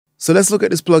So let's look at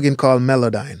this plugin called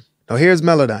Melodyne. Now here's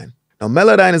Melodyne. Now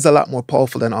Melodyne is a lot more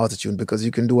powerful than Autotune because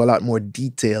you can do a lot more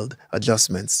detailed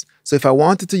adjustments. So if I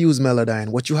wanted to use Melodyne,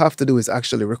 what you have to do is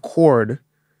actually record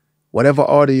whatever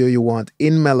audio you want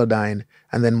in Melodyne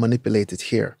and then manipulate it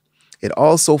here. It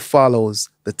also follows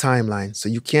the timeline, so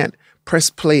you can't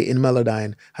press play in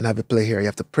Melodyne and have it play here. You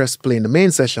have to press play in the main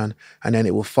session and then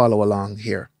it will follow along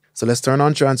here. So let's turn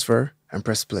on transfer and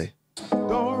press play.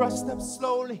 Don't rush them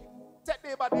slowly.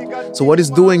 So what it's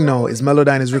doing now is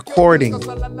Melodyne is recording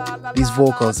these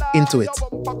vocals into it.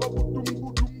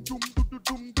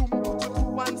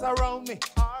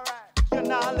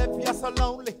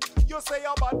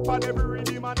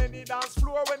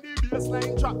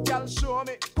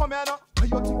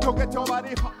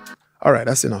 All right,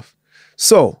 that's enough.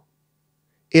 So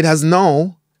it has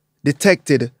now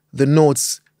detected the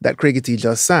notes that Craigie T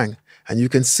just sang. And you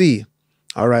can see,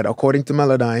 all right, according to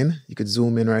Melodyne, you could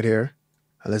zoom in right here.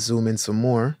 Let's zoom in some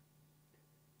more.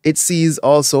 It sees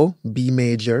also B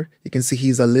major. You can see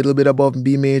he's a little bit above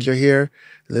B major here,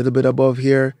 a little bit above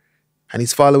here, and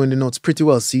he's following the notes pretty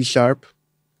well. C sharp.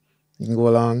 You can go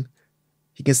along.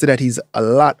 You can see that he's a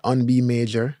lot on B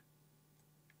major.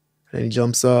 And then he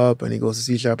jumps up and he goes to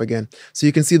C sharp again. So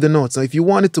you can see the notes. Now, if you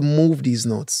wanted to move these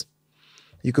notes,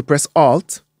 you could press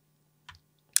Alt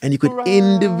and you could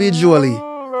individually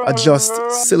adjust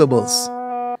syllables.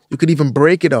 You could even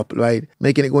break it up, right?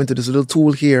 Making it go into this little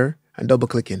tool here and double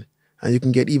clicking. And you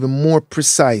can get even more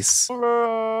precise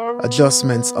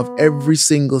adjustments of every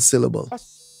single syllable.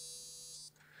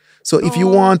 So if you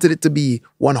wanted it to be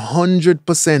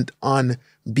 100% on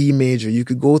B major, you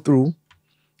could go through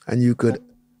and you could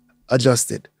adjust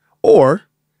it. Or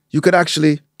you could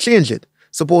actually change it.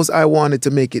 Suppose I wanted to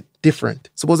make it different.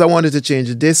 Suppose I wanted to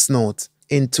change this note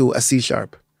into a C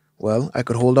sharp. Well, I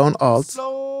could hold down Alt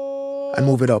and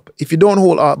move it up. If you don't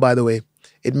hold Alt, by the way,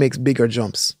 it makes bigger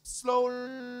jumps.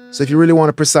 So if you really want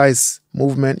a precise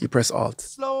movement, you press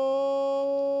Alt.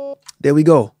 There we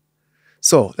go.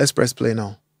 So let's press play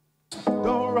now.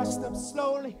 Don't rush them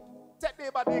slowly.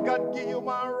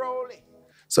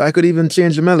 So I could even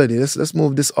change the melody. Let's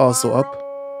move this also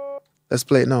up. Let's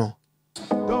play it now.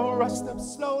 Don't rush them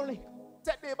slowly.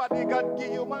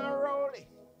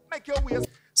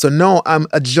 So now I'm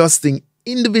adjusting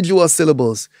individual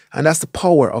syllables, and that's the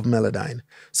power of Melodyne.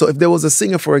 So if there was a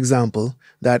singer, for example,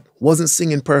 that wasn't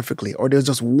singing perfectly, or there's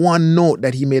just one note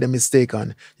that he made a mistake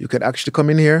on, you could actually come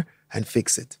in here and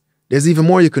fix it. There's even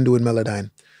more you can do with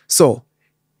Melodyne. So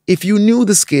if you knew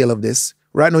the scale of this,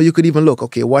 right now you could even look,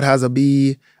 okay, what has a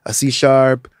B, a C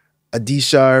sharp, a D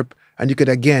sharp, and you could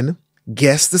again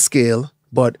guess the scale,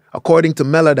 but according to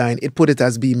Melodyne, it put it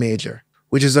as B major,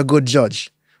 which is a good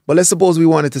judge. But let's suppose we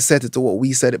wanted to set it to what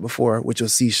we set it before, which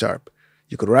was C sharp.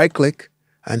 You could right click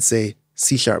and say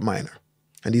C sharp minor.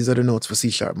 And these are the notes for C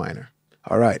sharp minor.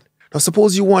 All right. Now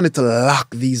suppose you wanted to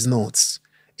lock these notes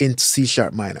into C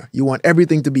sharp minor. You want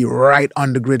everything to be right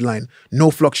on the grid line,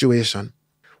 no fluctuation.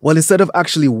 Well, instead of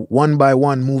actually one by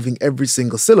one moving every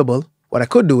single syllable, what I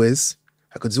could do is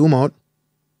I could zoom out.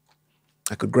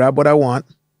 I could grab what I want.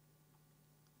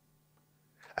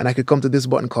 And I could come to this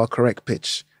button called correct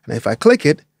pitch. And if I click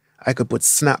it, I could put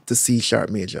snap to C sharp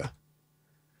major.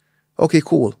 Okay,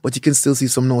 cool, but you can still see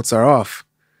some notes are off.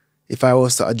 If I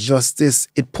was to adjust this,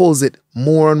 it pulls it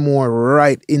more and more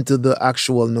right into the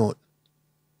actual note.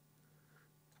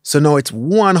 So now it's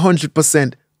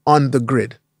 100% on the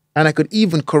grid. And I could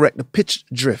even correct the pitch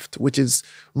drift, which is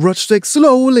rush take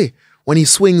slowly. When he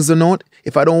swings the note,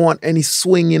 if I don't want any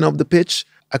swinging of the pitch,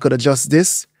 I could adjust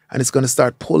this and it's going to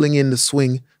start pulling in the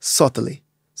swing subtly.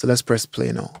 So let's press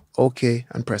play now. Okay,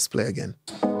 and press play again.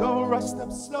 Don't rush them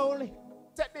slowly.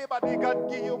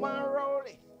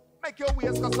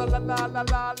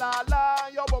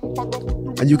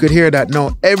 And you could hear that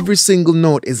now every single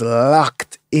note is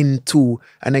locked into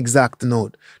an exact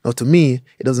note. Now to me,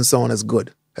 it doesn't sound as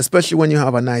good, especially when you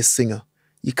have a nice singer.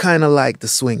 You kind of like the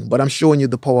swing, but I'm showing you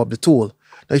the power of the tool.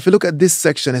 Now if you look at this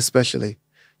section especially,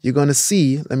 you're going to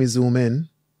see, let me zoom in,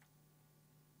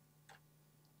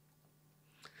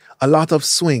 a lot of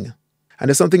swing. And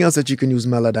there's something else that you can use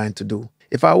Melodyne to do.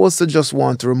 If I was to just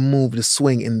want to remove the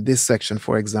swing in this section,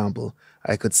 for example,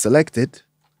 I could select it.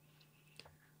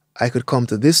 I could come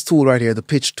to this tool right here, the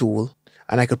pitch tool,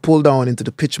 and I could pull down into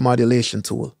the pitch modulation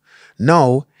tool.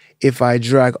 Now, if I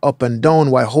drag up and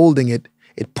down while holding it,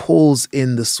 it pulls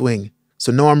in the swing.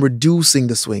 So now I'm reducing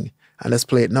the swing. And let's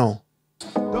play it now.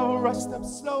 Don't rush them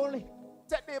slowly.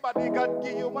 Take me body, God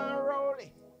give you my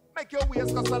rolling. Make your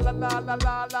waist go la la la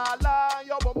la la la.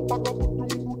 Your bumper go boom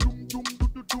boom boom boom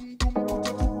boom boom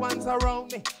boom. Ones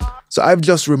around me. So I've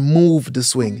just removed the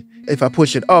swing. If I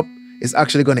push it up, it's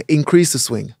actually going to increase the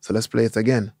swing. So let's play it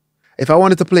again. If I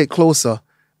wanted to play it closer,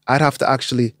 I'd have to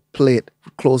actually play it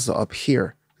closer up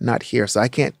here, not here. So I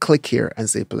can't click here and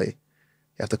say play.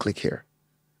 You have to click here.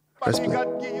 Press play.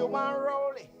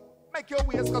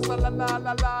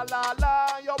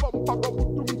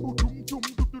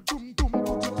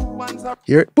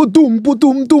 Here,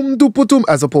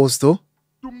 as opposed to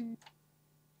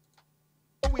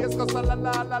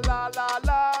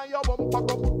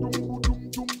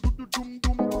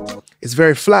it's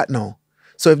very flat now.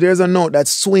 So if there's a note that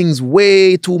swings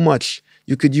way too much,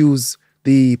 you could use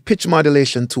the pitch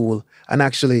modulation tool and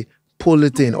actually pull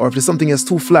it in. Or if there's something that's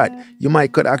too flat, you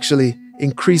could actually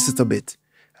increase it a bit.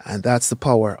 And that's the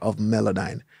power of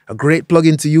Melodyne. A great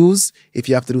plugin to use if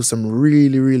you have to do some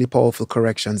really, really powerful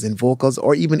corrections in vocals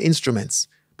or even instruments,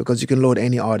 because you can load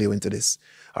any audio into this.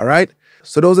 All right?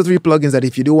 So those are 3 plugins that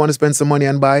if you do want to spend some money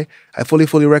and buy, I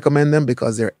fully recommend them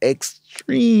because they're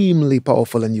extremely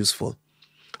powerful and useful.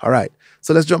 All right,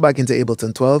 so let's jump back into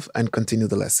Ableton 12 and continue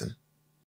the lesson.